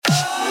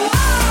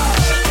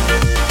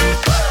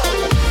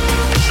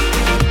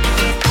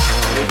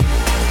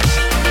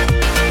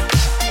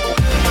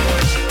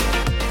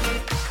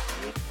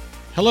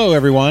Hello,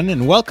 everyone,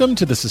 and welcome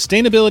to the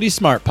Sustainability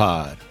Smart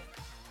Pod.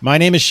 My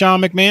name is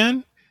Sean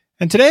McMahon,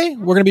 and today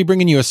we're going to be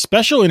bringing you a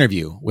special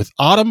interview with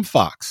Autumn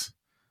Fox.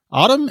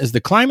 Autumn is the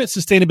Climate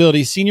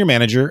Sustainability Senior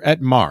Manager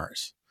at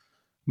Mars.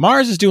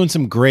 Mars is doing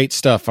some great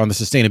stuff on the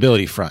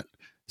sustainability front.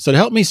 So to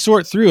help me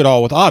sort through it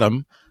all with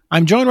Autumn,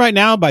 I'm joined right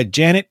now by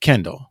Janet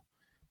Kendall.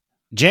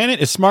 Janet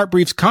is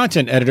SmartBrief's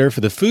content editor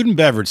for the food and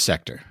beverage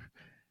sector.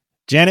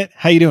 Janet,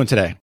 how you doing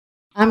today?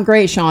 I'm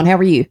great, Sean. How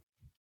are you?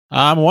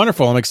 I'm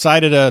wonderful. I'm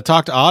excited to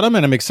talk to Autumn,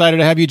 and I'm excited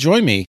to have you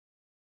join me.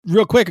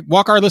 Real quick,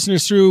 walk our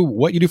listeners through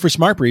what you do for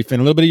SmartBrief and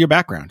a little bit of your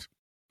background.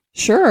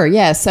 Sure.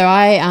 Yeah. So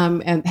I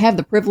have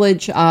the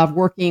privilege of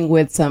working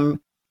with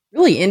some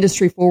really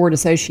industry-forward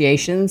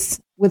associations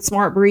with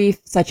SmartBrief,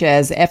 such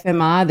as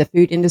FMI, the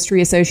Food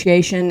Industry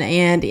Association,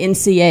 and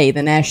NCA,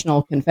 the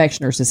National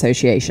Confectioners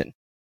Association.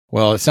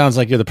 Well, it sounds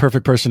like you're the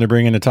perfect person to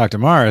bring in to talk to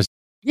Mars.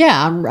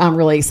 Yeah, I'm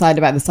really excited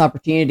about this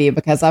opportunity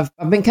because I've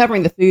been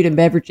covering the food and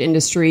beverage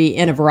industry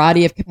in a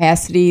variety of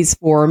capacities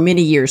for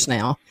many years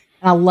now.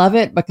 And I love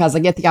it because I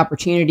get the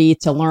opportunity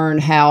to learn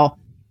how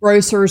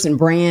grocers and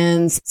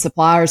brands,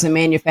 suppliers and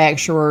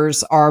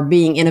manufacturers are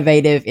being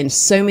innovative in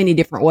so many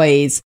different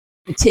ways,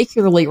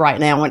 particularly right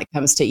now when it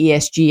comes to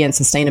ESG and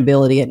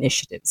sustainability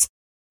initiatives.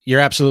 You're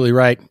absolutely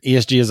right.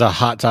 ESG is a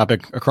hot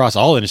topic across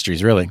all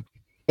industries, really.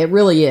 It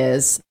really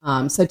is.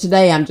 So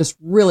today I'm just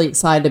really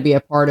excited to be a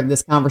part of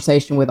this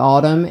conversation with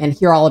Autumn and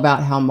hear all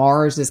about how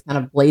Mars is kind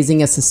of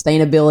blazing a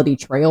sustainability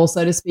trail,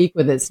 so to speak,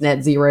 with its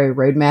net zero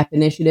roadmap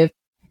initiative,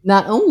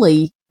 not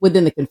only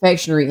within the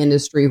confectionery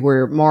industry,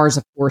 where Mars,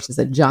 of course, is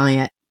a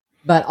giant,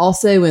 but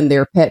also in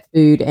their pet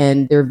food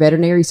and their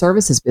veterinary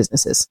services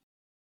businesses.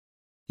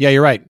 Yeah,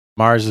 you're right.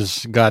 Mars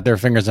has got their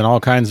fingers in all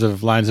kinds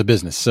of lines of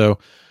business. So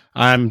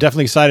I'm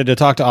definitely excited to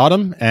talk to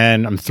Autumn,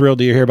 and I'm thrilled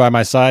that you're here by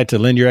my side to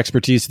lend your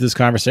expertise to this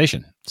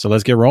conversation. So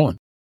let's get rolling.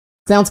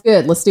 Sounds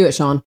good. Let's do it,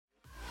 Sean.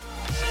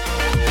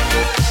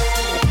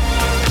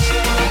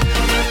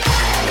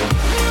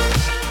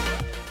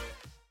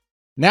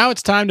 Now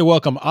it's time to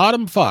welcome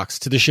Autumn Fox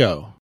to the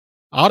show.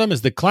 Autumn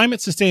is the Climate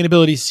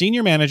Sustainability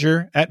Senior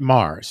Manager at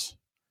Mars.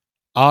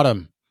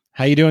 Autumn,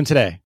 how you doing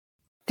today?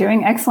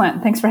 Doing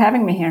excellent. Thanks for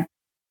having me here.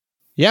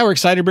 Yeah, we're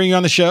excited to bring you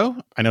on the show.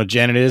 I know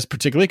Janet is,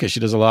 particularly because she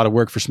does a lot of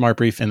work for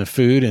SmartBrief in the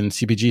food and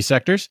CPG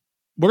sectors.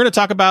 We're going to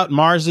talk about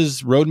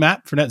Mars's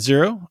roadmap for net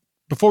zero.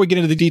 Before we get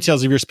into the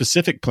details of your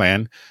specific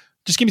plan,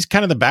 just give me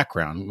kind of the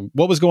background.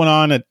 What was going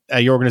on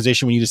at your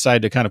organization when you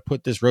decided to kind of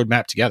put this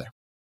roadmap together?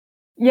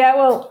 Yeah,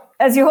 well,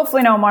 as you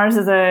hopefully know, Mars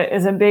is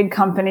a big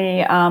company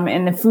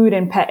in the food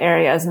and pet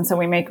areas. And so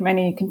we make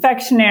many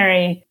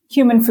confectionery,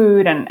 human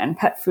food and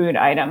pet food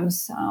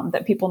items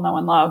that people know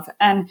and love.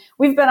 And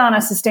we've been on a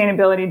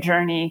sustainability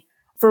journey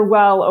for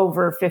well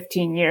over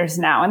 15 years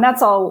now. And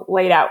that's all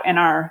laid out in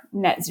our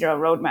net zero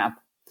roadmap.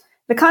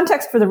 The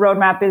context for the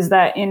roadmap is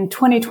that in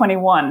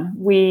 2021,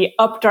 we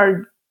upped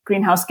our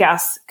greenhouse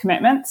gas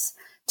commitments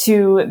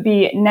to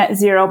be net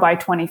zero by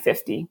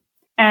 2050.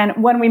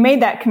 And when we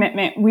made that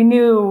commitment, we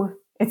knew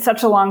it's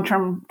such a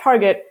long-term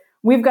target.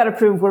 We've got to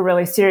prove we're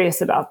really serious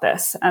about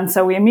this. And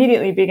so we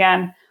immediately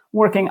began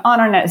working on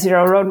our net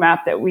zero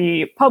roadmap that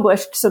we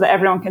published so that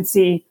everyone can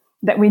see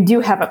that we do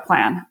have a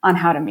plan on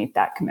how to meet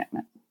that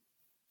commitment.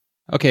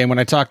 Okay, and when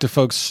I talk to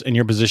folks in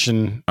your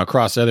position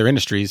across other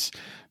industries,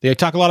 they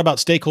talk a lot about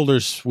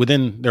stakeholders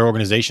within their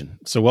organization.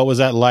 So what was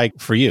that like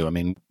for you? I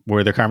mean,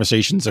 were there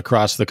conversations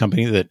across the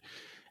company that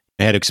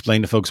had to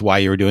explain to folks why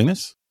you were doing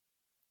this?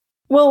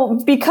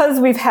 Well, because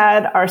we've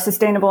had our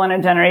Sustainable in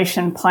a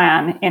Generation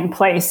plan in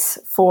place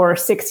for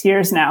 6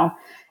 years now,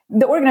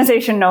 the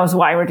organization knows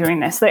why we're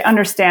doing this. They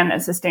understand that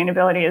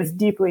sustainability is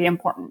deeply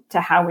important to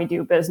how we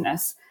do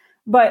business.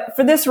 But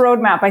for this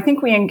roadmap, I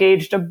think we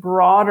engaged a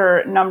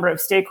broader number of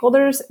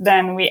stakeholders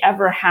than we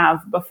ever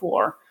have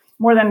before.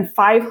 More than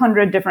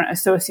 500 different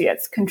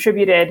associates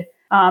contributed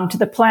to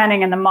the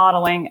planning and the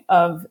modeling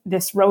of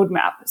this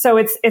roadmap. So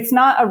it's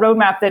not a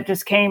roadmap that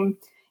just came,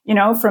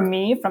 from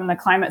me, from the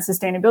Climate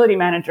Sustainability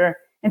Manager.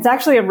 It's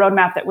actually a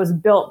roadmap that was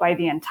built by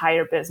the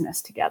entire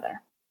business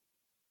together.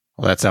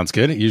 Well, that sounds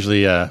good. It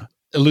usually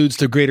alludes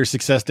to greater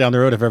success down the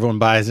road if everyone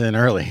buys in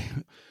early.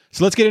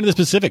 So let's get into the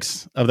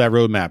specifics of that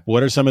roadmap.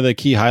 What are some of the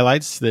key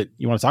highlights that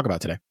you want to talk about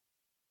today?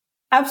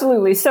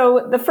 Absolutely.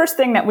 So the first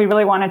thing that we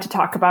really wanted to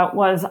talk about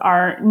was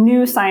our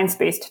new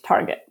science-based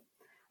target,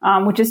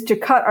 which is to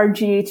cut our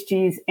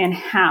GHGs in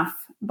half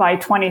by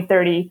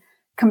 2030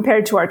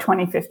 compared to our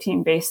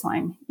 2015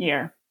 baseline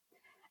year.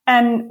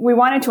 And we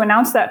wanted to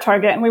announce that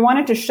target, and we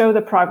wanted to show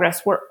the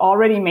progress we're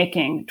already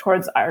making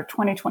towards our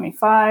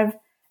 2025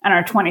 and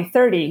our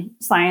 2030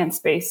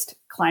 science-based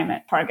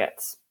climate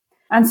targets.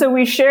 And so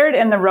we shared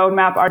in the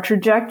roadmap our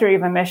trajectory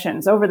of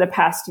emissions over the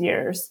past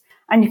years.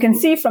 And you can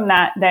see from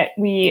that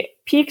we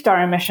peaked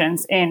our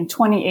emissions in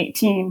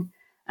 2018.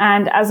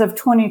 And as of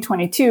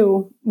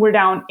 2022, we're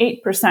down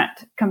 8%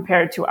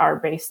 compared to our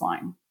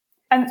baseline.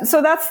 And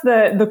so that's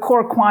the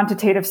core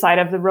quantitative side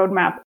of the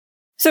roadmap.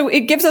 So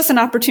it gives us an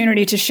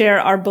opportunity to share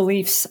our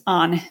beliefs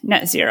on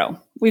net zero.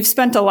 We've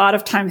spent a lot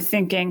of time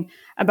thinking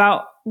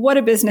about what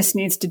a business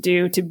needs to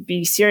do to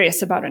be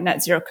serious about a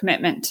net zero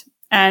commitment.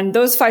 And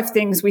those 5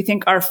 things we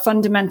think are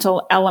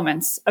fundamental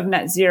elements of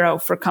net zero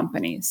for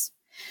companies.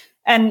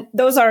 And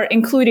those are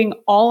including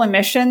all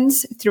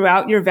emissions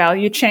throughout your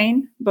value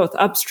chain, both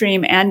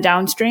upstream and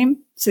downstream,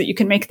 so that you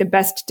can make the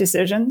best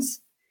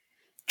decisions.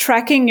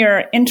 Tracking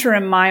your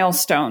interim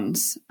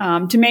milestones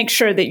to make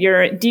sure that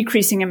you're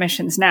decreasing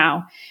emissions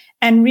now,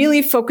 and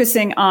really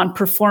focusing on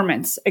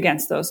performance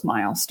against those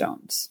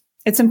milestones.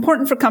 It's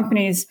important for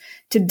companies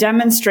to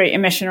demonstrate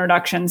emission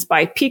reductions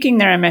by peaking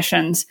their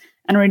emissions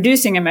and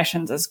reducing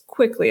emissions as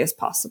quickly as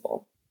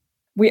possible.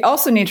 We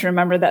also need to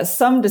remember that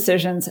some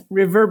decisions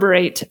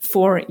reverberate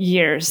for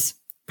years,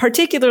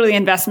 particularly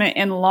investment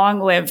in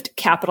long-lived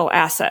capital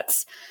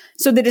assets.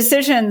 So the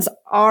decisions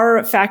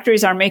our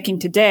factories are making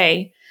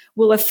today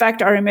will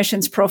affect our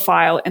emissions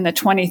profile in the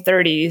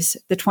 2030s,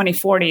 the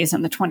 2040s,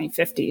 and the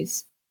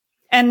 2050s.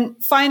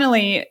 And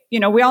finally,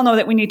 we all know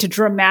that we need to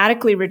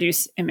dramatically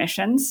reduce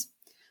emissions,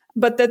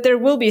 but that there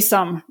will be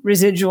some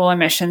residual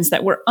emissions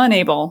that we're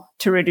unable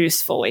to reduce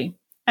fully.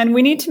 And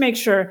we need to make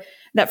sure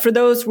that for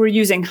those, we're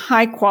using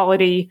high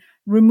quality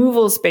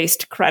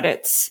removals-based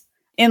credits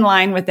in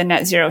line with the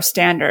net zero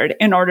standard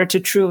in order to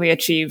truly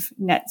achieve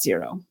net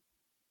zero.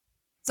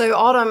 So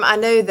Autumn, I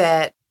know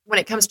that when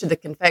it comes to the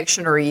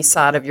confectionery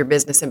side of your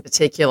business in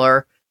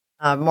particular,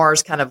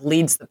 Mars kind of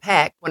leads the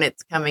pack when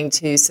it's coming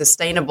to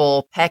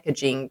sustainable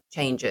packaging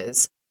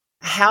changes.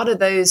 How do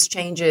those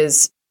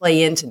changes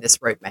play into this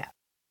roadmap?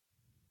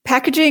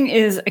 Packaging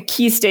is a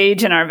key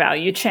stage in our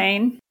value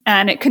chain,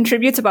 and it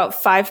contributes about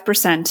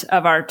 5%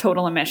 of our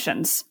total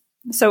emissions.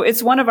 So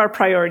it's one of our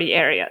priority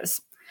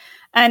areas.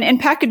 And in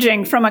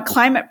packaging, from a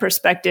climate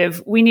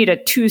perspective, we need a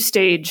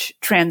 2-stage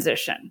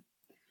transition.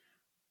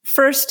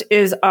 First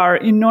is our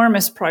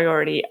enormous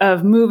priority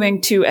of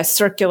moving to a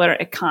circular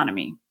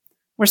economy.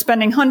 We're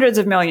spending hundreds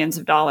of millions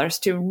of dollars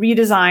to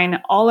redesign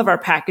all of our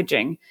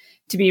packaging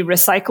to be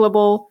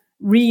recyclable,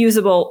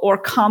 reusable, or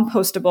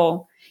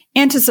compostable,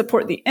 and to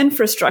support the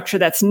infrastructure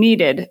that's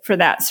needed for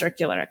that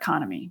circular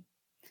economy.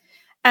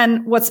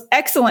 And what's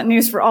excellent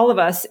news for all of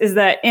us is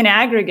that in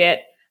aggregate,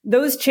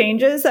 those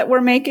changes that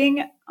we're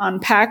making on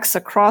packs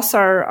across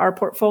our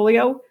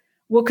portfolio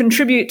will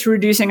contribute to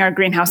reducing our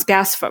greenhouse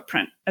gas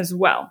footprint as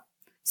well.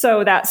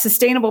 So that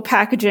sustainable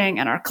packaging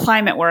and our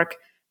climate work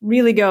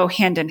really go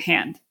hand in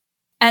hand.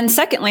 And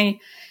secondly,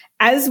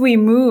 as we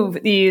move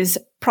these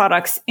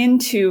products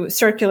into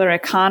circular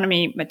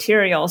economy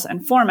materials and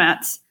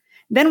formats,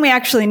 then we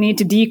actually need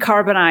to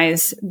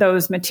decarbonize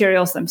those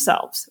materials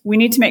themselves. We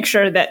need to make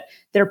sure that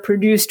they're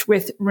produced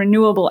with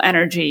renewable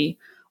energy,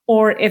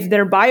 or if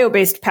they're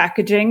bio-based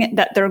packaging,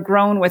 that they're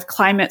grown with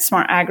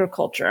climate-smart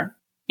agriculture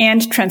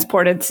and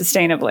transported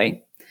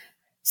sustainably.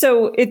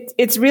 So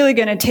it's really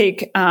going to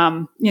take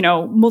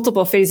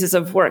multiple phases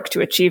of work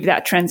to achieve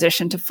that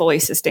transition to fully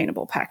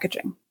sustainable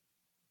packaging.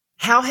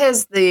 How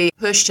has the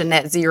push to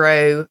net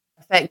zero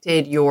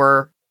affected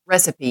your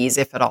recipes,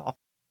 if at all?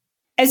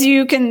 As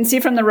you can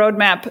see from the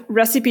roadmap,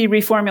 recipe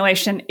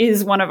reformulation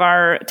is one of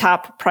our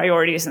top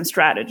priorities and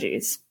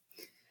strategies.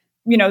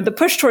 The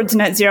push towards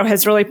net zero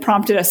has really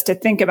prompted us to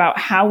think about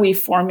how we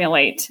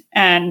formulate,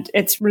 and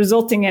it's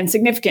resulting in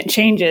significant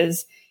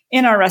changes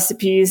in our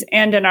recipes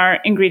and in our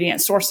ingredient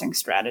sourcing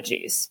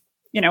strategies.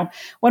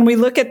 When we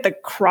look at the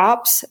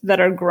crops that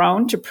are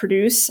grown to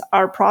produce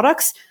our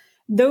products,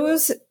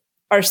 those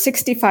are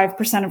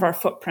 65% of our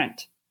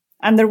footprint,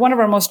 and they're one of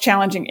our most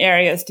challenging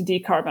areas to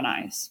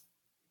decarbonize.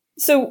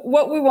 So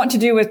what we want to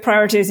do with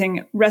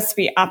prioritizing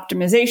recipe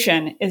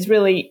optimization is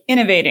really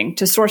innovating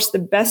to source the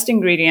best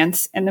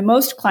ingredients in the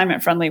most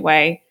climate-friendly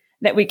way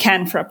that we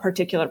can for a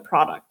particular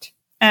product.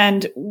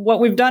 And what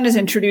we've done is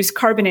introduce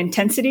carbon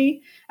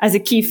intensity as a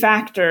key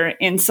factor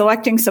in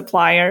selecting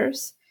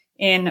suppliers,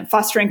 in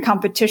fostering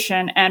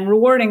competition, and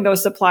rewarding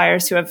those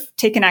suppliers who have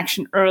taken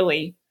action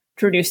early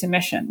to reduce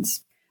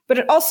emissions. But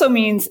it also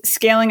means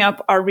scaling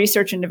up our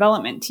research and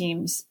development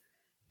teams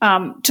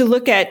to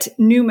look at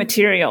new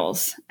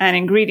materials and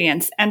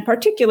ingredients, and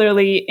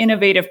particularly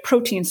innovative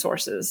protein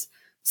sources,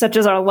 such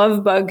as our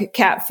Lovebug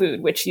cat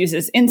food, which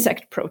uses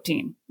insect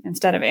protein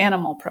instead of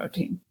animal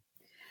protein.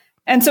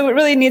 And so it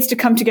really needs to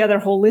come together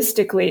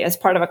holistically as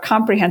part of a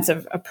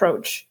comprehensive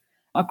approach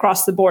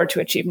across the board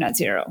to achieve net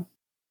zero.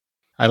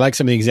 I like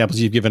some of the examples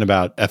you've given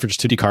about efforts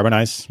to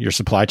decarbonize your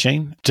supply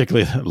chain,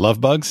 particularly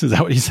Lovebugs. Is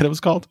that what you said it was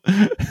called?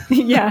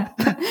 Yeah,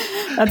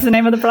 that's the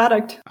name of the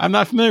product. I'm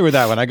not familiar with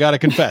that one. I got to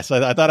confess.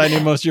 I thought I knew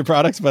most of your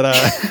products, but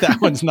that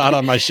one's not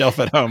on my shelf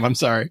at home. I'm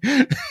sorry.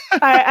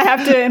 I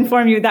have to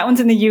inform you, that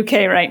one's in the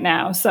UK right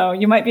now, so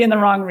you might be in the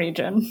wrong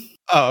region.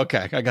 Oh,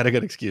 okay. I got a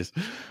good excuse.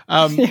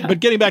 But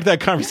getting back to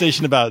that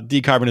conversation about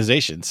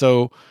decarbonization.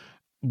 So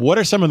what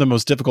are some of the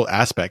most difficult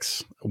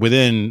aspects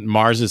within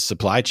Mars's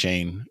supply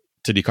chain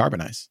to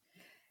decarbonize?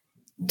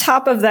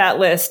 Top of that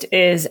list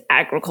is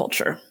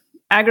agriculture.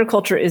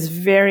 Agriculture is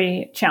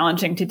very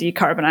challenging to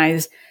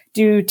decarbonize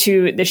due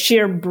to the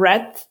sheer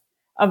breadth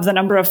of the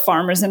number of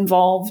farmers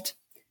involved,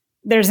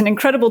 there's an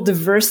incredible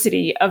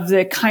diversity of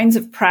the kinds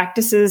of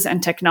practices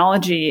and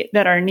technology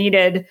that are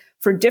needed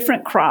for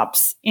different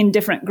crops in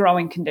different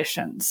growing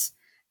conditions.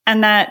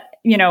 And that,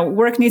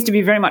 work needs to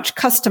be very much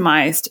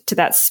customized to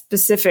that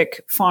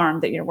specific farm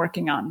that you're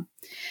working on.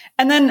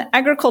 And then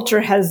agriculture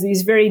has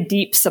these very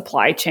deep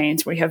supply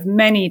chains where you have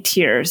many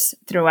tiers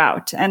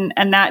throughout. And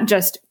that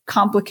just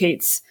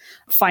complicates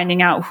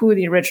finding out who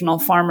the original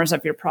farmers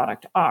of your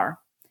product are.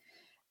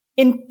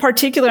 In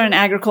particular, in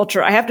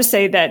agriculture, I have to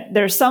say that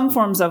there are some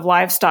forms of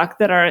livestock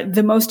that are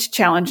the most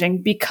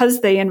challenging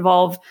because they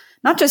involve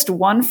not just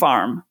one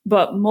farm,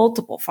 but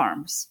multiple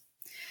farms.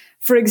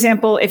 For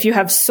example, if you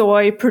have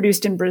soy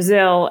produced in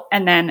Brazil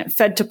and then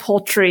fed to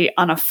poultry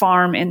on a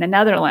farm in the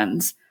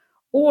Netherlands,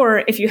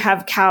 or if you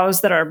have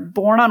cows that are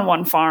born on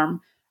one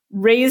farm,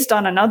 raised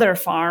on another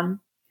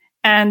farm,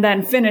 and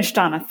then finished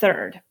on a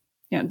third.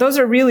 Those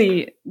are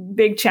really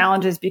big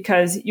challenges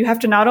because you have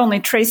to not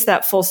only trace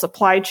that full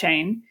supply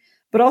chain,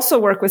 but also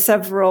work with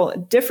several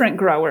different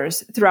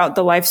growers throughout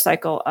the life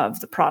cycle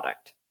of the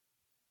product.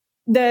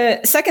 The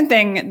second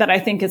thing that I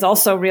think is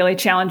also really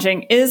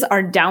challenging is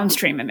our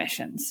downstream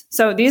emissions.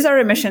 So these are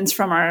emissions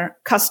from our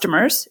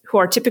customers, who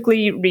are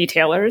typically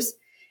retailers,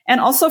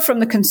 and also from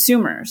the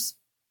consumers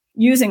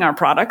using our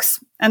products.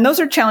 And those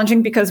are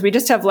challenging because we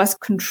just have less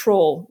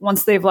control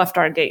once they've left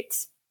our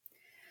gates.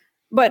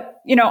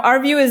 But,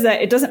 our view is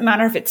that it doesn't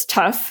matter if it's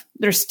tough.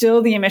 They're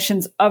still the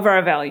emissions of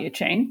our value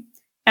chain,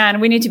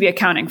 and we need to be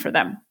accounting for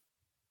them.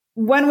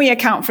 When we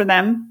account for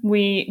them,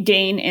 we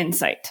gain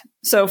insight.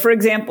 So, for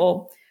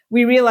example,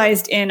 we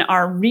realized in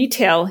our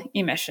retail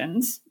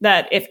emissions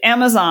that if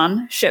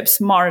Amazon ships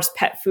Mars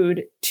pet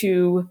food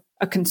to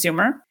a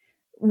consumer,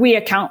 we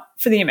account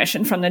for the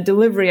emission from the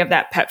delivery of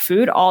that pet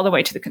food all the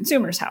way to the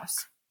consumer's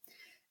house.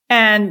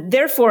 And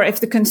therefore, if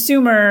the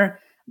consumer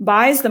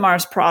buys the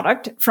Mars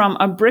product from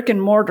a brick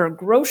and mortar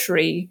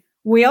grocery,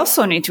 we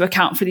also need to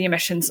account for the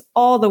emissions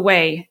all the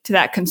way to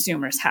that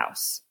consumer's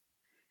house,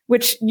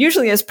 which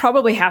usually is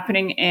probably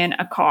happening in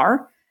a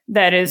car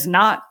that is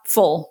not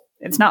full.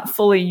 It's not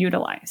fully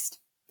utilized.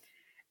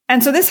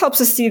 And so this helps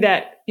us see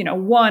that,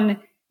 one,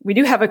 we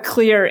do have a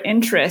clear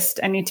interest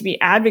and need to be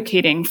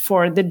advocating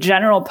for the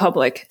general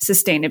public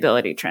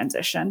sustainability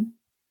transition.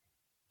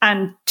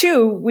 And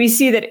two, we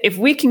see that if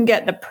we can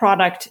get the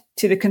product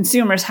to the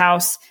consumer's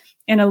house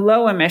in a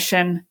low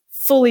emission,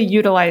 fully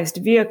utilized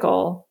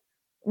vehicle,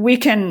 we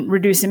can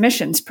reduce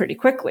emissions pretty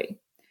quickly.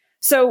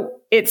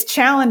 So it's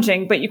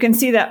challenging, but you can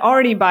see that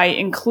already by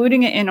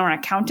including it in our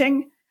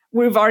accounting,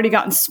 we've already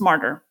gotten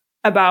smarter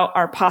about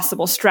our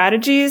possible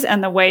strategies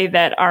and the way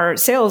that our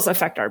sales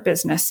affect our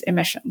business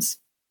emissions.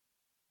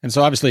 And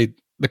so obviously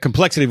the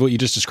complexity of what you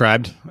just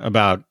described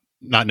about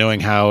not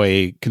knowing how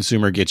a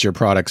consumer gets your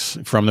products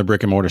from the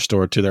brick and mortar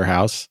store to their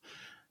house,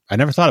 I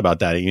never thought about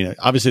that.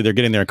 Obviously they're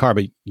getting their car,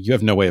 but you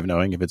have no way of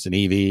knowing if it's an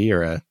EV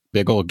or a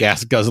big old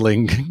gas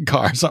guzzling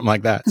car, something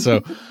like that.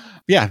 So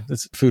yeah,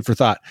 that's food for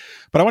thought.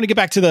 But I want to get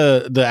back to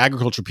the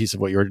agriculture piece of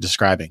what you were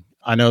describing.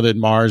 I know that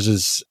Mars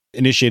has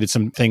initiated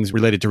some things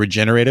related to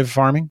regenerative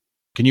farming.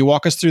 Can you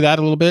walk us through that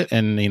a little bit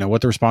and,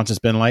 what the response has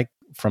been like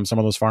from some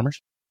of those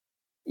farmers?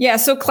 Yeah,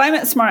 so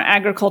climate smart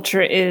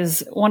agriculture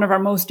is one of our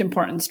most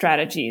important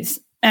strategies.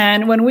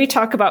 And when we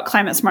talk about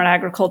climate smart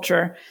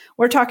agriculture,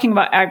 we're talking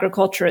about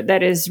agriculture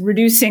that is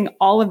reducing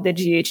all of the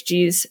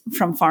GHGs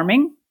from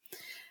farming,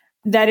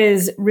 that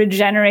is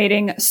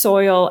regenerating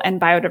soil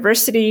and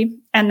biodiversity,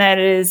 and that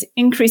is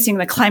increasing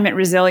the climate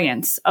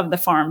resilience of the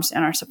farms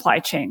and our supply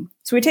chain.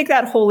 So we take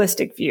that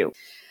holistic view.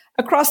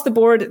 Across the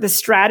board, the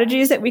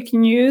strategies that we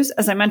can use,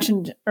 as I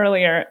mentioned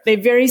earlier, they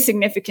vary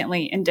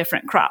significantly in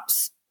different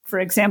crops. For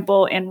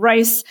example, in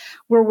rice,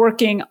 we're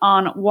working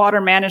on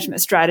water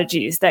management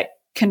strategies that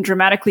can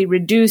dramatically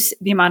reduce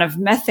the amount of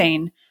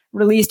methane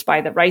released by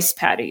the rice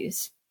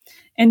paddies.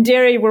 In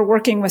dairy, we're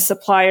working with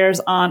suppliers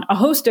on a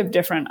host of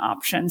different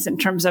options in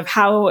terms of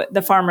how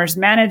the farmers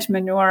manage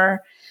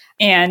manure,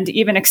 and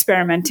even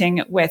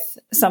experimenting with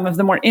some of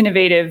the more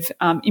innovative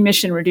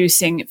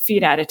emission-reducing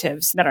feed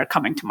additives that are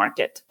coming to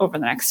market over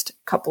the next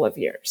couple of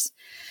years.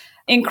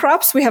 In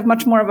crops, we have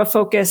much more of a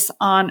focus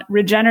on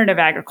regenerative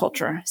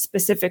agriculture,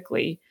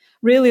 specifically,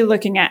 really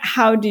looking at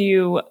how do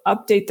you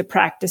update the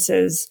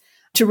practices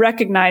to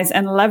recognize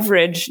and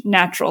leverage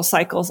natural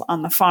cycles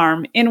on the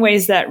farm in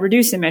ways that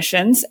reduce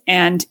emissions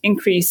and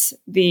increase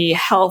the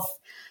health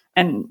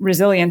and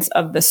resilience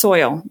of the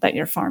soil that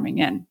you're farming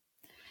in.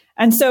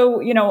 And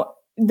so,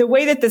 the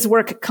way that this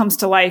work comes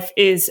to life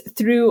is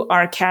through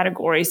our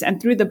categories and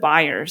through the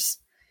buyers.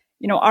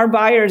 Our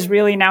buyers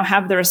really now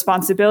have the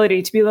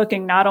responsibility to be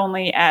looking not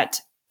only at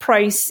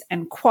price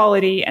and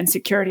quality and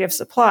security of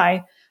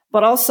supply,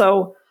 but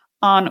also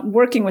on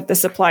working with the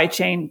supply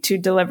chain to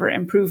deliver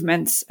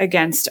improvements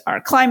against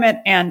our climate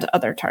and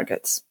other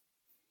targets.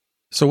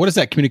 So what does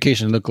that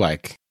communication look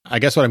like? I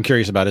guess what I'm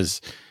curious about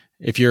is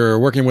if you're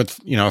working with,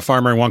 a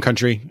farmer in one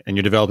country and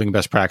you're developing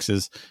best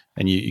practices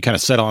and you kind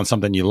of settle on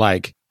something you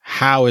like,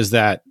 how is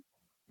that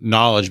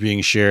knowledge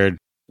being shared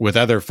with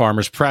other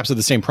farmers, perhaps of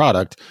the same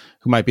product,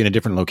 who might be in a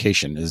different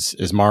location?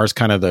 Is Mars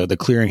kind of the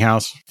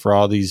clearinghouse for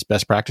all these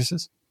best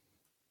practices?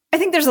 I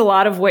think there's a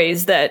lot of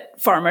ways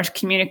that farmers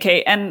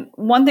communicate. And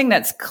one thing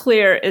that's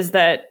clear is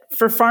that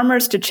for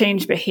farmers to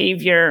change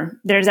behavior,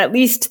 there's at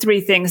least three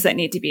things that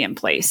need to be in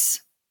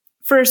place.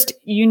 First,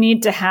 you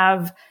need to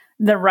have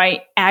the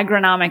right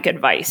agronomic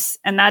advice.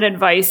 And that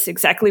advice,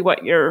 exactly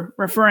what you're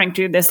referring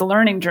to, this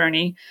learning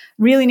journey,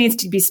 really needs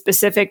to be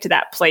specific to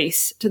that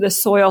place, to the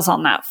soils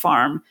on that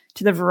farm,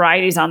 to the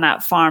varieties on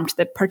that farm, to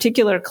the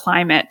particular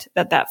climate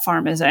that that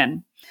farm is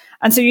in.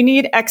 And so you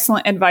need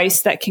excellent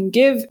advice that can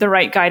give the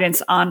right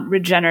guidance on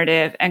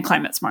regenerative and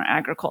climate smart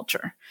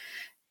agriculture.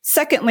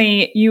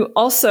 Secondly, you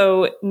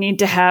also need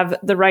to have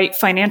the right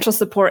financial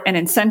support and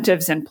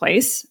incentives in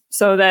place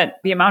so that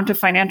the amount of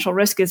financial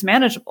risk is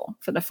manageable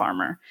for the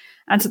farmer.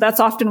 And so that's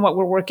often what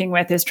we're working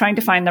with, is trying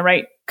to find the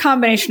right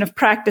combination of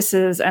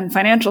practices and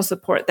financial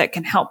support that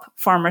can help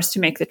farmers to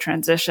make the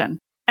transition.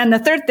 And the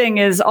third thing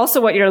is also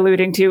what you're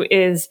alluding to,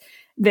 is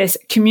this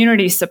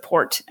community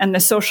support and the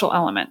social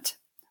element,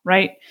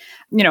 right?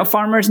 You know,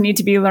 farmers need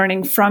to be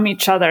learning from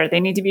each other. They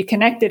need to be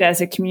connected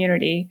as a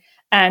community,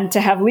 and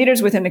to have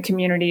leaders within the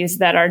communities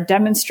that are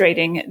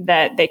demonstrating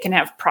that they can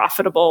have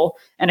profitable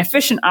and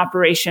efficient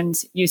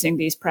operations using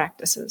these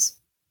practices.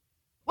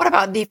 What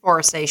about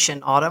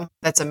deforestation, Autumn?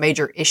 That's a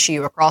major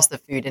issue across the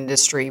food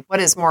industry. What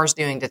is Mars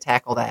doing to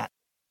tackle that?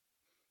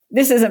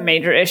 This is a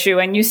major issue,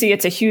 and you see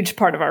it's a huge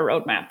part of our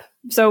roadmap.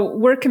 So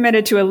we're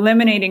committed to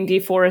eliminating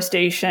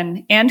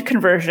deforestation and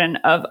conversion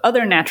of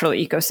other natural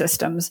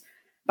ecosystems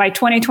by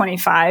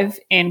 2025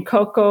 in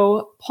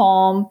cocoa,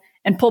 palm,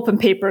 and pulp and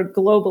paper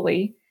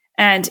globally,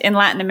 and in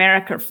Latin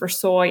America for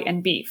soy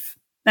and beef.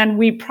 And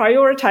we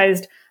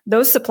prioritized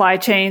those supply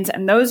chains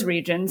and those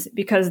regions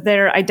because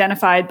they're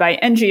identified by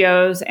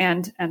NGOs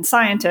and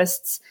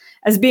scientists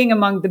as being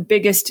among the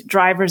biggest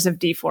drivers of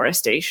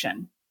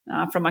deforestation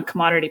from a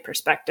commodity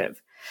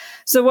perspective.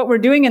 So what we're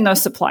doing in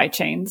those supply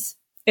chains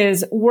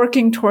is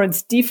working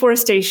towards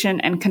deforestation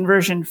and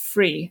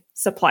conversion-free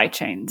supply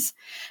chains.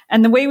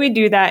 And the way we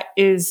do that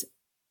is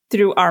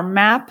through our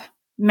map,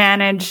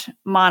 manage,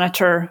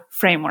 monitor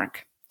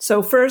framework.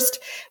 So first,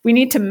 we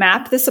need to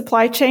map the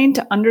supply chain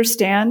to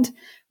understand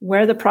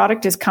where the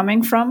product is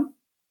coming from.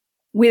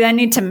 We then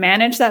need to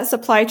manage that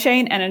supply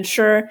chain and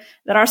ensure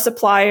that our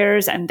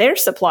suppliers and their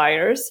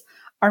suppliers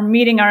are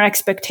meeting our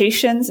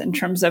expectations in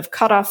terms of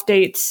cutoff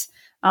dates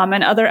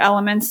and other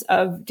elements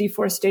of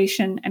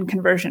deforestation and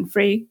conversion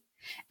free.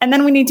 And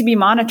then we need to be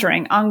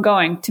monitoring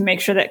ongoing to make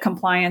sure that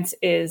compliance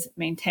is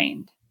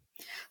maintained.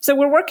 So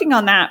we're working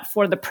on that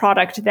for the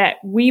product that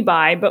we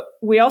buy, but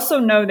we also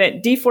know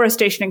that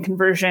deforestation and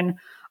conversion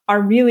are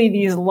really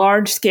these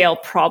large-scale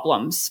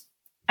problems.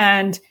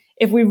 And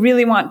if we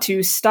really want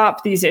to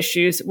stop these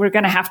issues, we're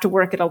going to have to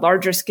work at a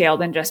larger scale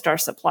than just our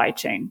supply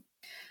chain.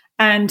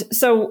 And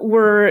so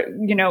we're,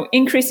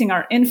 increasing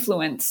our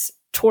influence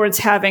towards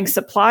having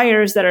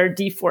suppliers that are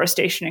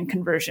deforestation and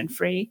conversion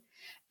free,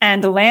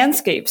 and the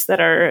landscapes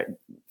that are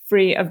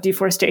free of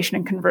deforestation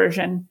and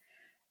conversion,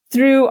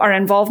 through our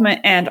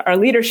involvement and our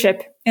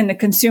leadership in the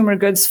Consumer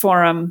Goods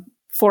Forum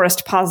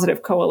Forest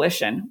Positive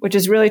Coalition, which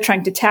is really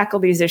trying to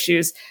tackle these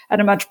issues at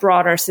a much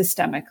broader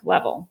systemic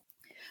level.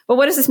 But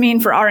what does this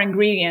mean for our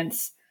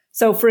ingredients?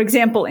 So, for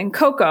example, in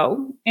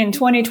cocoa, in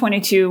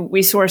 2022,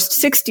 we sourced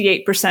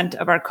 68%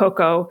 of our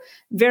cocoa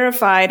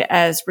verified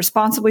as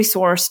responsibly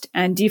sourced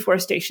and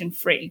deforestation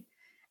free.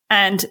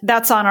 And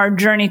that's on our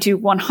journey to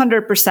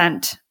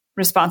 100%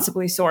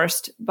 responsibly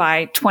sourced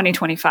by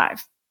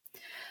 2025.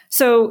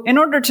 So in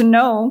order to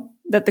know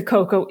that the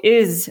cocoa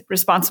is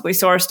responsibly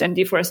sourced and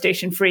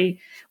deforestation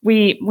free,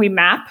 we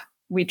map,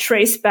 we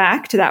trace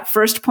back to that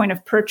first point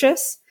of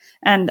purchase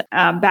and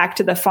back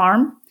to the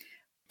farm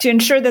to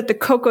ensure that the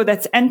cocoa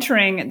that's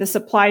entering the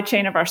supply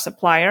chain of our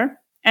supplier,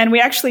 and we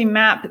actually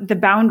map the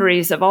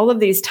boundaries of all of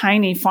these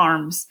tiny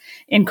farms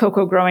in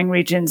cocoa growing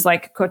regions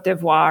like Cote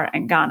d'Ivoire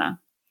and Ghana.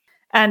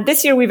 And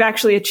this year we've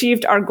actually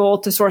achieved our goal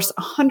to source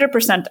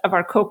 100% of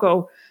our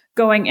cocoa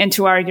going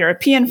into our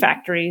European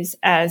factories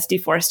as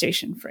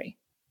deforestation free.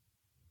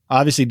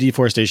 Obviously,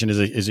 deforestation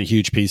is a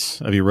huge piece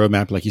of your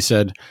roadmap, like you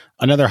said.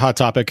 Another hot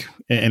topic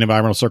in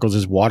environmental circles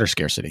is water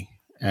scarcity.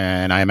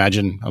 And I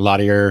imagine a lot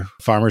of your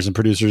farmers and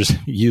producers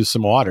use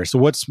some water. So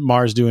what's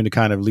Mars doing to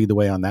kind of lead the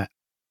way on that?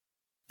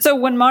 So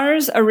when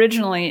Mars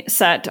originally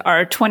set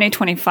our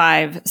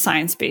 2025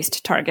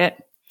 science-based target,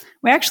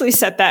 we actually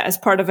set that as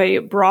part of a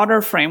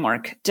broader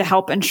framework to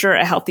help ensure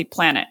a healthy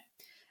planet.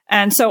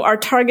 And so our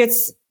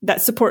targets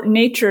that support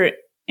nature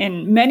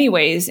in many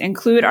ways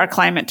include our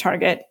climate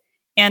target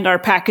and our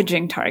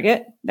packaging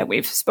target that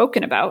we've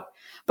spoken about,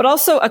 but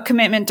also a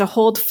commitment to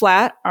hold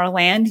flat our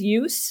land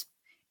use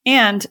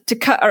and to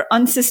cut our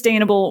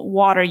unsustainable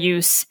water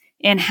use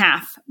in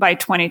half by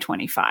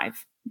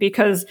 2025.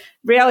 Because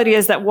reality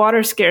is that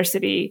water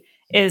scarcity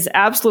is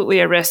absolutely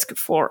a risk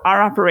for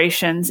our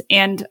operations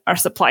and our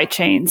supply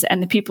chains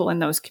and the people in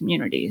those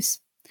communities.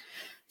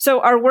 So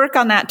our work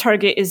on that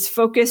target is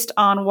focused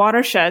on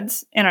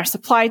watersheds in our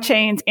supply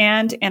chains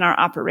and in our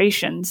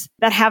operations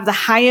that have the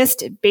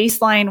highest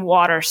baseline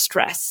water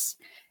stress,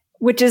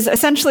 which is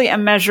essentially a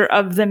measure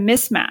of the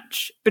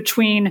mismatch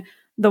between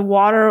the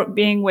water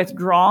being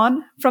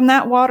withdrawn from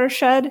that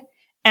watershed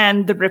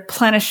and the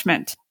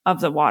replenishment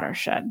of the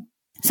watershed.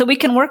 So we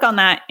can work on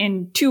that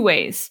in two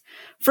ways.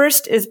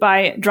 First is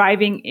by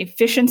driving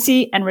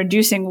efficiency and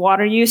reducing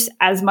water use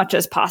as much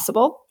as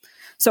possible.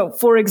 So,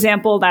 for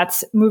example,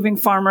 that's moving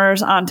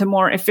farmers onto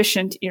more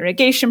efficient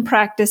irrigation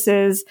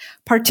practices,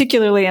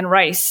 particularly in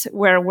rice,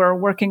 where we're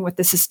working with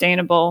the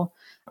Sustainable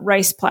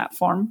Rice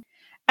Platform.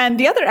 And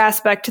the other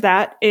aspect to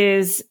that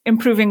is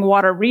improving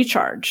water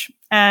recharge.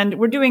 And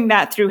we're doing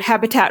that through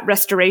habitat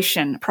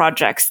restoration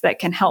projects that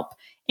can help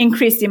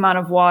increase the amount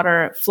of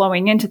water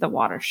flowing into the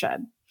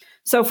watershed.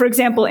 So, for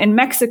example, in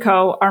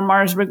Mexico, our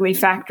Mars Wrigley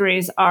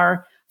factories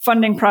are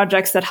funding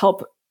projects that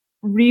help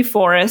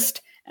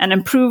reforest and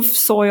improve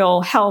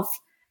soil health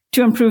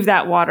to improve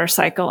that water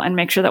cycle and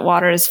make sure that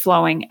water is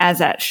flowing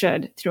as it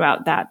should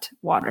throughout that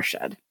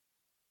watershed.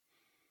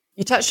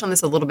 You touched on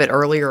this a little bit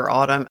earlier,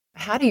 Autumn.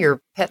 How do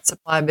your pet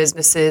supply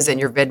businesses and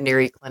your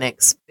veterinary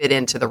clinics fit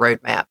into the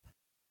roadmap?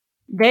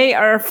 They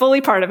are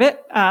fully part of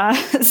it,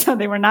 so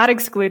they were not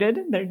excluded.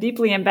 They're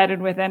deeply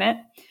embedded within it.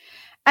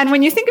 And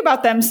when you think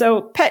about them,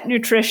 so pet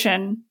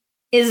nutrition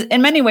is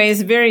in many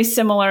ways very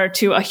similar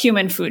to a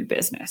human food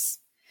business.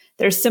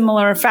 There's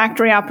similar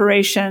factory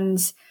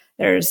operations,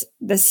 there's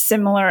the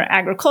similar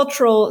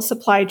agricultural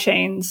supply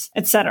chains,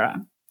 et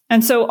cetera.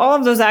 And so all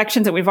of those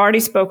actions that we've already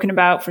spoken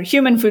about for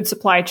human food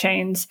supply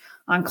chains,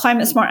 on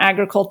climate smart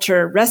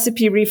agriculture,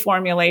 recipe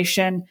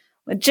reformulation,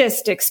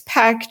 logistics,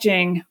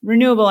 packaging,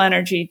 renewable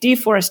energy,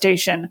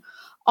 deforestation,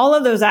 all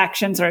of those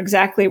actions are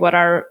exactly what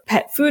our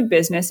pet food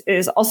business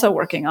is also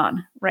working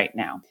on right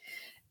now.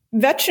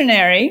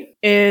 Veterinary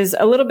is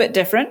a little bit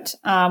different.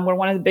 We're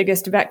one of the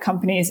biggest vet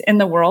companies in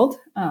the world,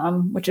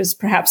 which is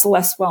perhaps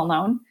less well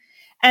known.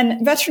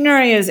 And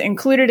veterinary is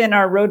included in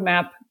our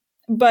roadmap,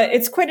 but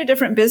it's quite a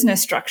different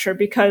business structure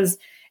because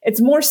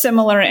it's more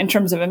similar in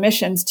terms of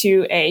emissions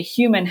to a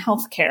human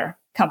healthcare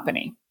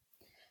company.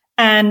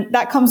 And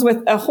that comes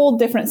with a whole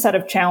different set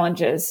of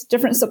challenges,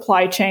 different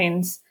supply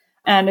chains,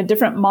 and a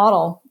different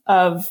model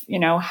of,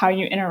 how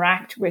you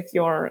interact with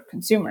your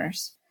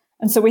consumers.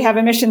 And so we have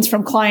emissions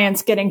from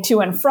clients getting to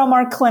and from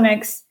our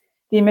clinics,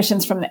 the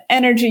emissions from the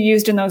energy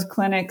used in those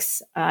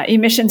clinics,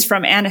 emissions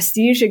from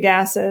anesthesia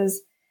gases,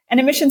 and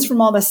emissions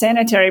from all the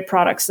sanitary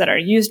products that are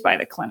used by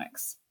the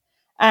clinics.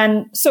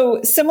 And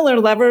so similar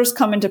levers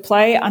come into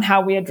play on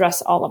how we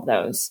address all of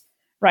those,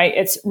 right?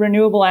 It's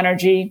renewable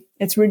energy,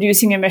 it's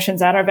reducing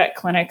emissions at our vet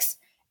clinics,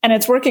 and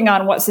it's working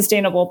on what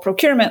sustainable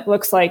procurement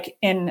looks like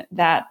in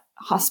that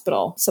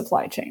hospital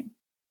supply chain.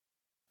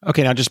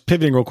 Okay, now just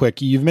pivoting real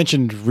quick, you've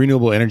mentioned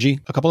renewable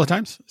energy a couple of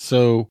times.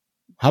 So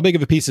how big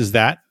of a piece is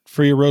that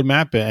for your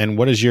roadmap? And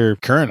what does your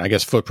current,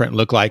 footprint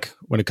look like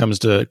when it comes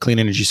to clean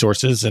energy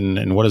sources?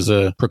 And what does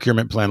a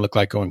procurement plan look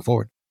like going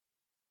forward?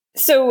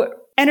 So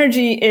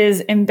energy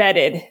is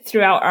embedded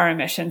throughout our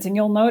emissions. And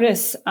you'll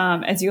notice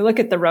as you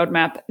look at the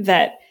roadmap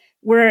that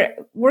we're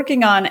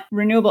working on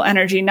renewable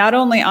energy, not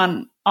only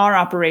on our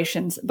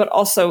operations, but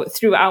also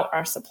throughout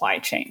our supply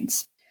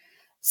chains.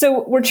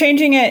 So we're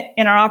changing it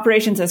in our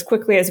operations as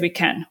quickly as we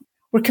can.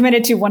 We're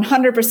committed to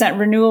 100%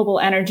 renewable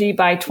energy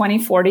by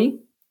 2040,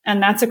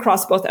 and that's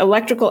across both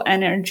electrical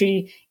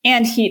energy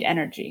and heat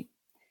energy.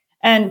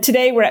 And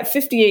today we're at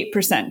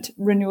 58%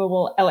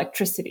 renewable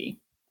electricity.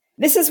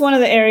 This is one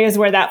of the areas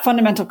where that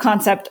fundamental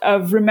concept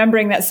of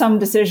remembering that some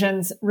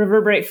decisions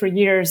reverberate for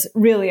years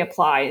really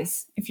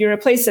applies. If you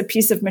replace a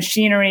piece of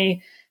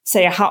machinery,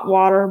 say a hot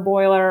water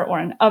boiler or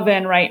an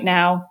oven right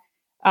now,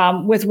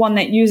 with one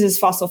that uses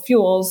fossil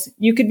fuels,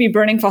 you could be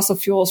burning fossil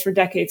fuels for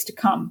decades to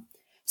come.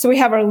 So we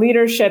have our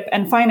leadership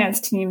and finance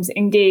teams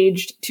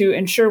engaged to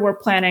ensure we're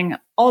planning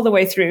all the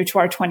way through to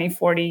our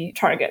 2040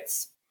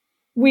 targets.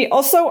 We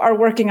also are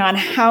working on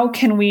how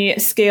can we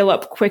scale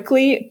up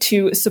quickly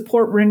to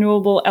support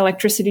renewable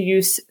electricity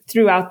use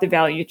throughout the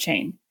value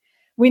chain.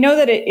 We know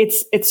that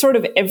it's sort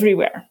of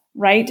everywhere,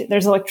 right?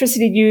 There's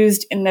electricity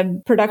used in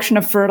the production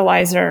of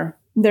fertilizer.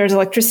 There's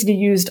electricity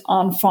used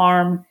on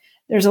farm.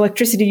 There's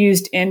electricity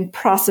used in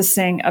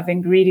processing of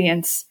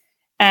ingredients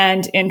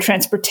and in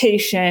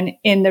transportation,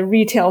 in the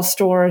retail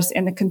stores,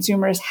 in the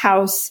consumer's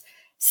house,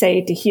 say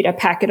to heat a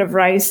packet of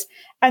rice.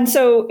 And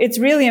so it's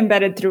really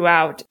embedded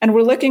throughout. And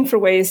we're looking for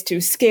ways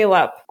to scale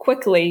up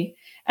quickly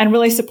and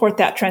really support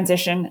that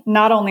transition,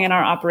 not only in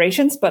our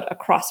operations, but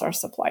across our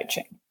supply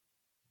chain.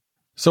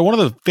 So one of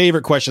the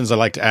favorite questions I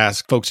like to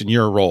ask folks in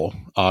your role,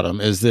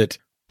 Autumn, is that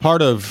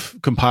part of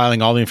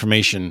compiling all the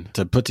information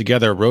to put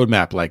together a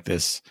roadmap like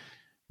this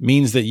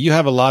means that you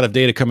have a lot of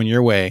data coming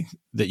your way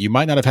that you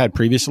might not have had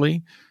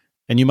previously,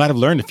 and you might have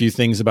learned a few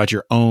things about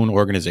your own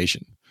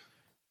organization.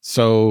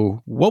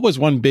 So what was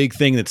one big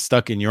thing that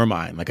stuck in your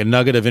mind, like a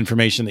nugget of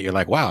information that you're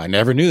like, wow, I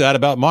never knew that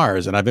about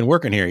Mars, and I've been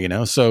working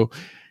here, So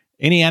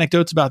any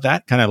anecdotes about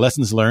that, kind of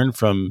lessons learned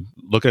from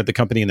looking at the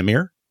company in the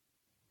mirror?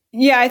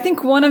 Yeah, I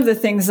think one of the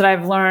things that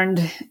I've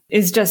learned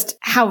is just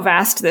how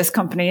vast this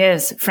company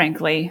is,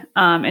 frankly,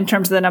 in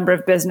terms of the number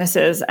of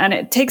businesses. And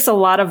it takes a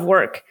lot of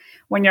work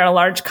when you're a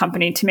large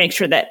company to make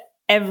sure that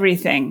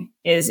everything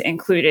is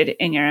included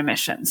in your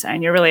emissions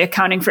and you're really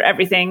accounting for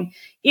everything,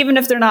 even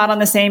if they're not on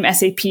the same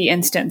SAP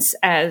instance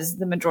as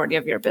the majority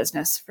of your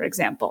business, for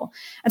example.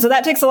 And so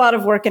that takes a lot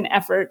of work and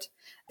effort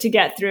to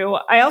get through.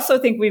 I also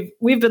think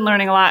we've been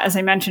learning a lot, as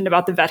I mentioned,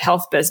 about the vet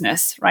health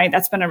business, right?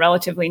 That's been a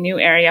relatively new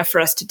area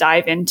for us to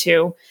dive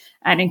into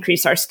and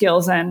increase our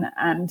skills in.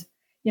 And,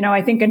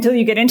 I think until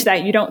you get into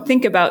that, you don't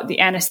think about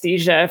the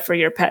anesthesia for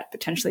your pet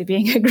potentially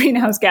being a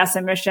greenhouse gas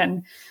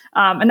emission.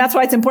 And that's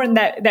why it's important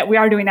that we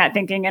are doing that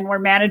thinking and we're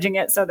managing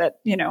it so that,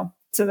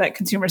 so that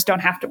consumers don't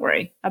have to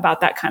worry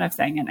about that kind of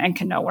thing and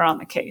can know we're on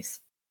the case.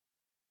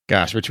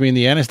 Gosh, between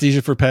the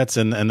anesthesia for pets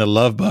and the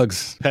Love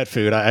Bugs pet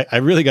food, I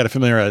really got to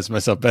familiarize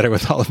myself better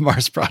with all of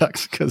Mars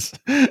products because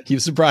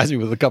you've surprised me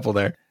with a couple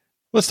there.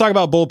 Let's talk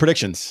about bold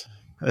predictions.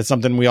 That's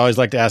something we always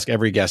like to ask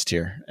every guest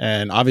here.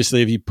 And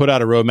obviously, if you put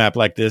out a roadmap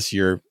like this,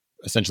 you're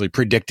essentially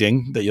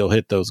predicting that you'll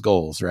hit those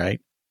goals, right?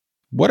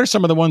 What are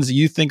some of the ones that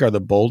you think are the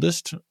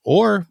boldest?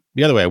 Or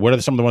the other way, what are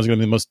some of the ones going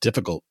to be the most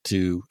difficult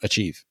to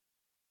achieve?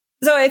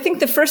 So I think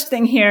the first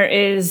thing here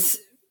is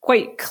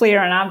quite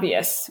clear and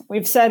obvious.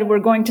 We've said we're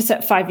going to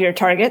set 5-year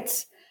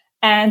targets.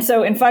 And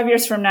so in 5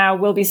 years from now,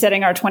 we'll be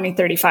setting our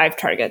 2035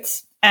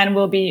 targets and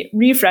we'll be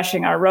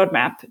refreshing our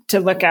roadmap to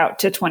look out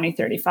to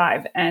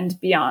 2035 and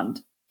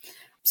beyond.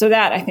 So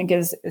that I think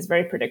is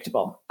very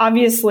predictable.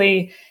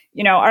 Obviously,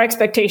 our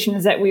expectation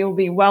is that we will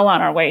be well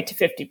on our way to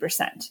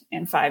 50%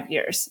 in 5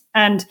 years.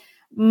 And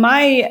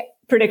my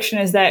prediction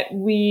is that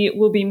we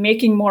will be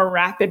making more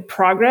rapid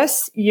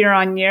progress year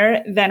on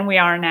year than we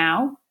are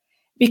now.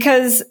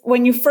 Because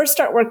when you first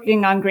start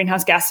working on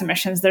greenhouse gas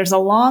emissions, there's a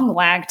long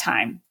lag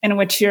time in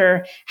which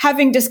you're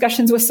having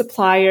discussions with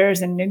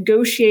suppliers and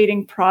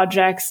negotiating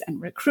projects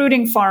and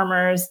recruiting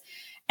farmers.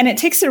 And it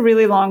takes a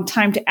really long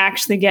time to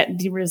actually get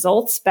the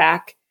results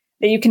back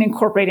that you can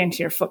incorporate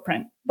into your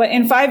footprint. But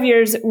in 5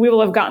 years, we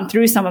will have gotten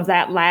through some of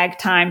that lag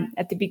time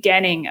at the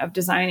beginning of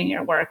designing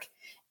your work.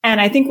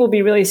 And I think we'll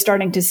be really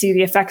starting to see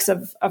the effects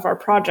of our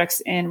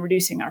projects in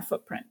reducing our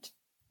footprint.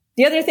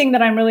 The other thing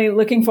that I'm really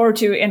looking forward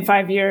to in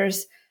 5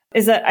 years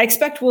is that I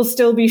expect we'll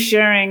still be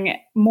sharing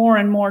more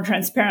and more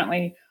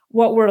transparently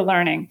what we're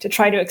learning to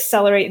try to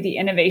accelerate the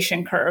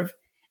innovation curve,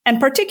 and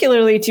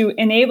particularly to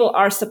enable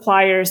our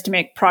suppliers to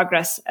make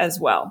progress as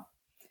well.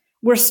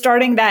 We're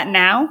starting that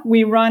now.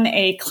 We run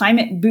a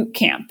climate boot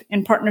camp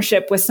in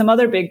partnership with some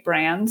other big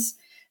brands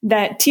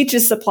that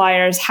teaches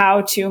suppliers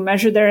how to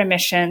measure their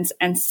emissions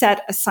and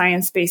set a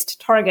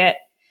science-based target.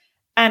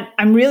 And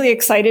I'm really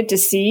excited to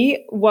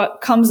see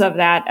what comes of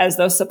that as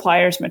those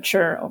suppliers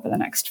mature over the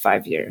next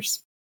 5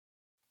 years.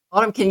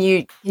 Autumn, can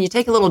you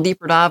take a little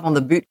deeper dive on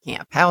the boot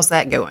camp? How's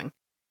that going?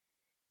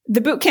 The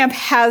boot camp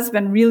has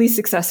been really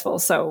successful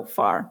so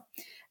far.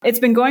 It's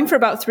been going for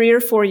about 3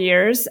 or 4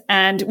 years,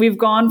 and we've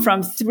gone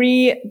from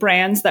 3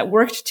 brands that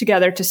worked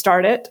together to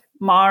start it,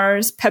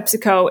 Mars,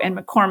 PepsiCo, and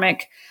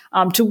McCormick,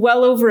 to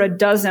well over a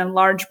dozen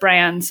large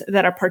brands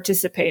that are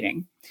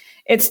participating.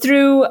 It's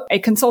through a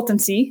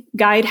consultancy,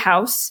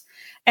 Guidehouse,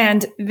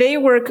 and they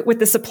work with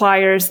the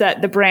suppliers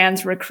that the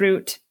brands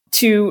recruit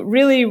to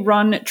really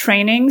run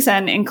trainings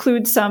and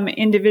include some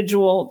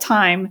individual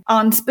time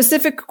on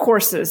specific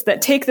courses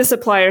that take the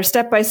supplier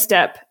step by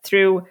step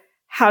through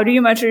how do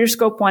you measure your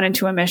scope 1 and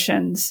 2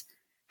 emissions?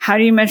 How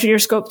do you measure your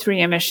scope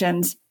 3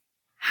 emissions?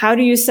 How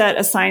do you set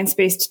a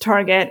science-based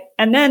target?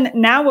 And then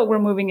now what we're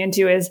moving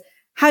into is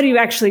how do you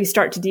actually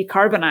start to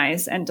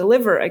decarbonize and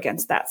deliver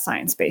against that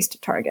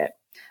science-based target?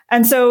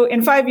 And so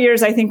in 5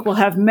 years, I think we'll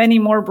have many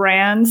more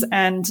brands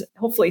and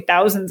hopefully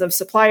thousands of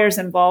suppliers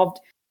involved.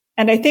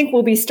 And I think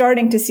we'll be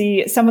starting to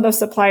see some of those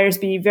suppliers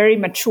be very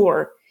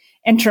mature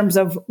in terms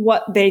of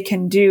what they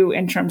can do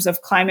in terms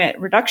of climate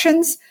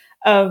reductions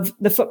of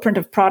the footprint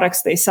of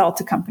products they sell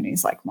to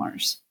companies like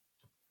Mars.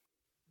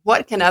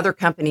 What can other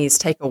companies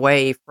take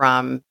away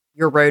from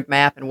your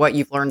roadmap and what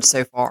you've learned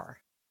so far?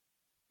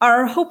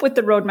 Our hope with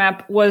the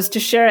roadmap was to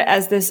share it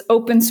as this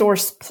open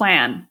source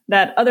plan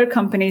that other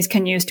companies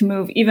can use to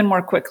move even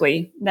more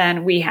quickly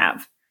than we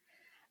have.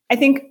 I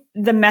think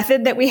the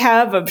method that we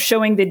have of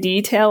showing the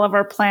detail of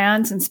our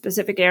plans in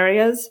specific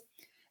areas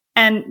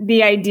and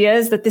the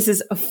ideas that this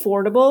is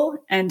affordable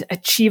and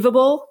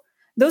achievable,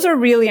 those are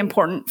really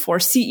important for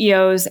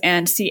CEOs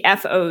and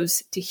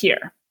CFOs to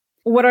hear.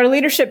 What our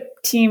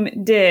leadership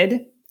team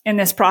did in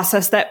this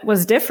process that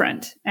was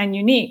different and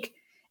unique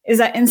is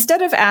that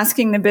instead of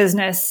asking the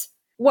business,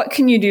 what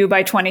can you do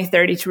by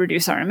 2030 to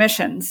reduce our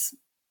emissions?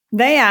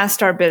 They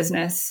asked our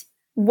business,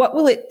 what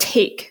will it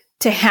take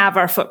to have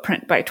our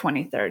footprint by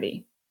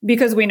 2030?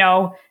 Because we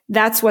know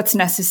that's what's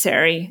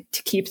necessary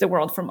to keep the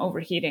world from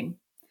overheating.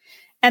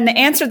 And the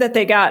answer that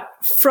they got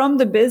from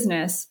the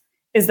business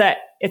is that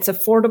it's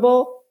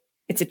affordable,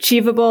 it's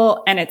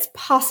achievable, and it's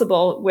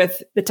possible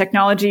with the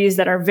technologies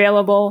that are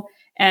available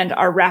and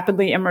are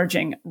rapidly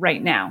emerging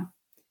right now.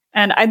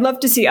 And I'd love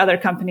to see other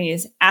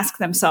companies ask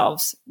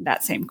themselves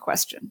that same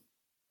question.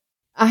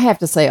 I have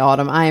to say,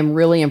 Autumn, I am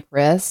really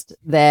impressed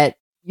that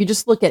you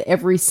just look at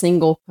every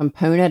single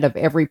component of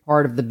every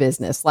part of the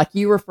business. Like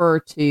you refer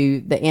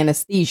to the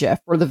anesthesia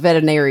for the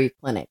veterinary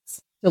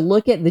clinics. To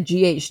look at the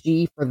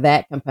GHG for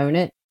that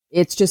component,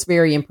 it's just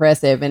very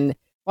impressive and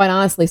quite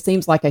honestly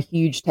seems like a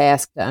huge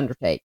task to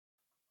undertake.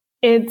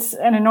 It's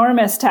an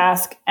enormous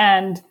task.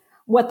 And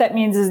what that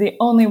means is the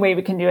only way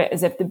we can do it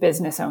is if the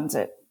business owns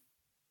it.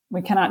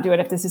 We cannot do it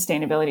if the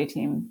sustainability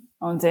team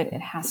owns it.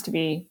 It has to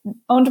be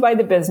owned by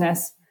the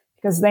business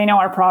because they know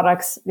our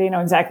products, they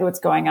know exactly what's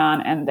going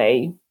on, and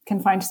they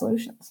can find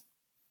solutions.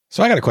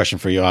 So I got a question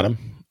for you, Autumn.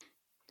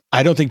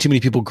 I don't think too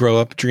many people grow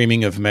up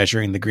dreaming of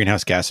measuring the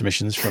greenhouse gas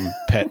emissions from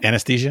pet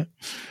anesthesia.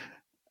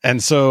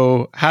 And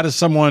so how does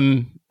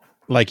someone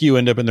like you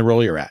end up in the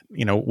role you're at?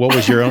 What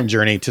was your own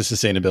journey to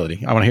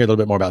sustainability? I want to hear a little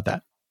bit more about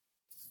that.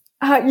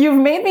 You've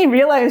made me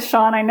realize,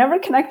 Sean, I never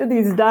connected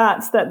these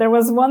dots, that there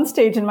was one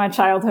stage in my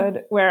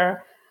childhood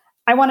where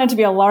I wanted to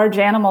be a large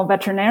animal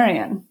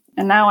veterinarian.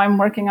 And now I'm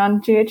working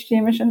on GHG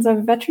emissions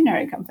of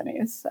veterinary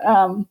companies.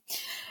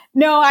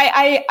 No,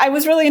 I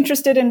was really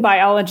interested in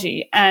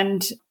biology,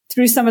 and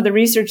through some of the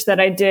research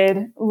that I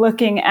did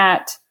looking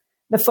at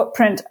the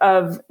footprint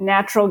of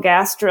natural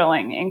gas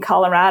drilling in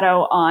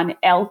Colorado on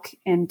elk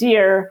and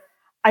deer,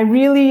 I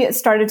really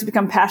started to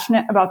become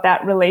passionate about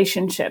that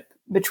relationship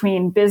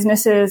between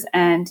businesses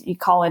and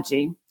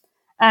ecology.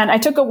 And I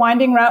took a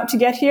winding route to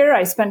get here.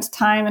 I spent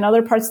time in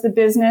other parts of the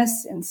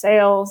business, in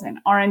sales, in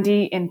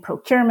R&D, in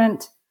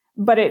procurement.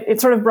 But it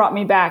sort of brought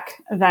me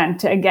back then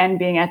to, again,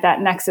 being at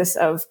that nexus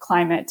of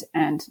climate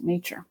and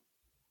nature.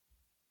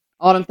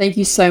 Autumn, thank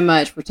you so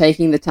much for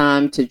taking the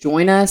time to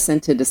join us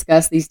and to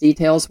discuss these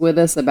details with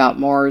us about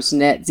Mars'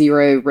 Net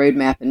Zero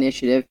Roadmap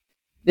Initiative.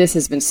 This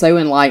has been so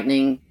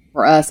enlightening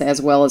for us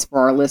as well as for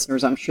our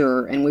listeners, I'm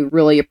sure, and we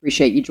really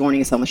appreciate you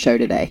joining us on the show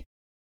today.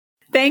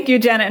 Thank you,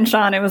 Janet and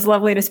Sean. It was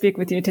lovely to speak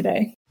with you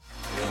today.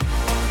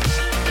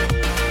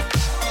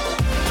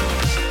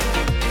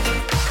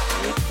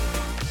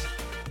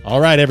 All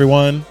right,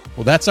 everyone.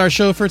 Well, that's our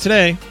show for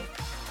today.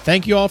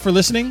 Thank you all for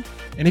listening.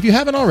 And if you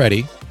haven't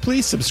already,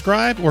 please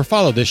subscribe or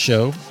follow this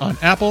show on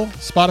Apple,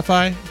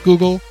 Spotify,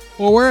 Google,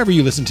 or wherever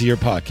you listen to your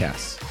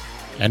podcasts.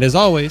 And as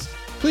always,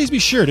 please be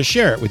sure to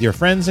share it with your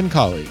friends and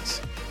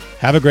colleagues.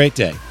 Have a great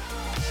day.